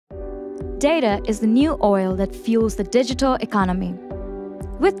Data is the new oil that fuels the digital economy.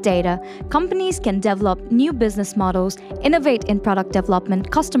 With data, companies can develop new business models, innovate in product development,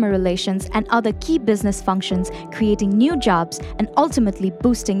 customer relations, and other key business functions, creating new jobs and ultimately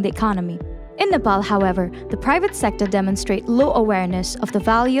boosting the economy. In Nepal, however, the private sector demonstrates low awareness of the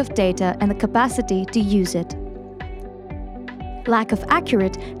value of data and the capacity to use it. Lack of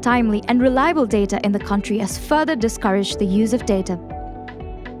accurate, timely, and reliable data in the country has further discouraged the use of data.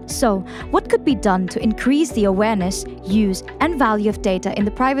 So, what could be done to increase the awareness, use, and value of data in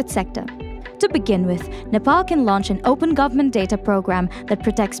the private sector? To begin with, Nepal can launch an open government data program that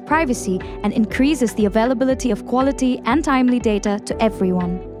protects privacy and increases the availability of quality and timely data to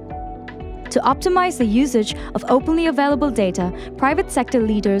everyone. To optimize the usage of openly available data, private sector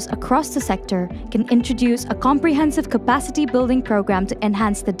leaders across the sector can introduce a comprehensive capacity-building program to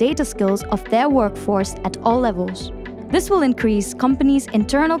enhance the data skills of their workforce at all levels. This will increase companies'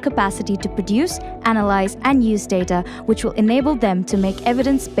 internal capacity to produce, analyze, and use data, which will enable them to make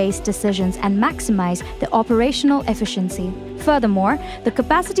evidence-based decisions and maximize the operational efficiency. Furthermore, the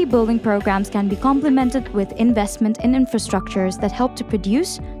capacity-building programs can be complemented with investment in infrastructures that help to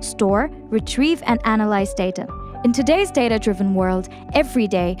produce, store, retrieve, and analyze data. In today's data-driven world, every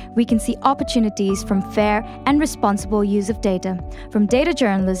day we can see opportunities from fair and responsible use of data. From data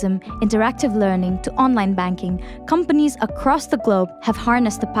journalism, interactive learning to online banking, companies across the globe have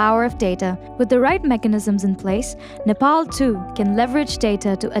harnessed the power of data. With the right mechanisms in place, Nepal too can leverage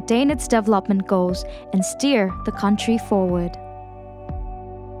data to attain its development goals and steer the country forward.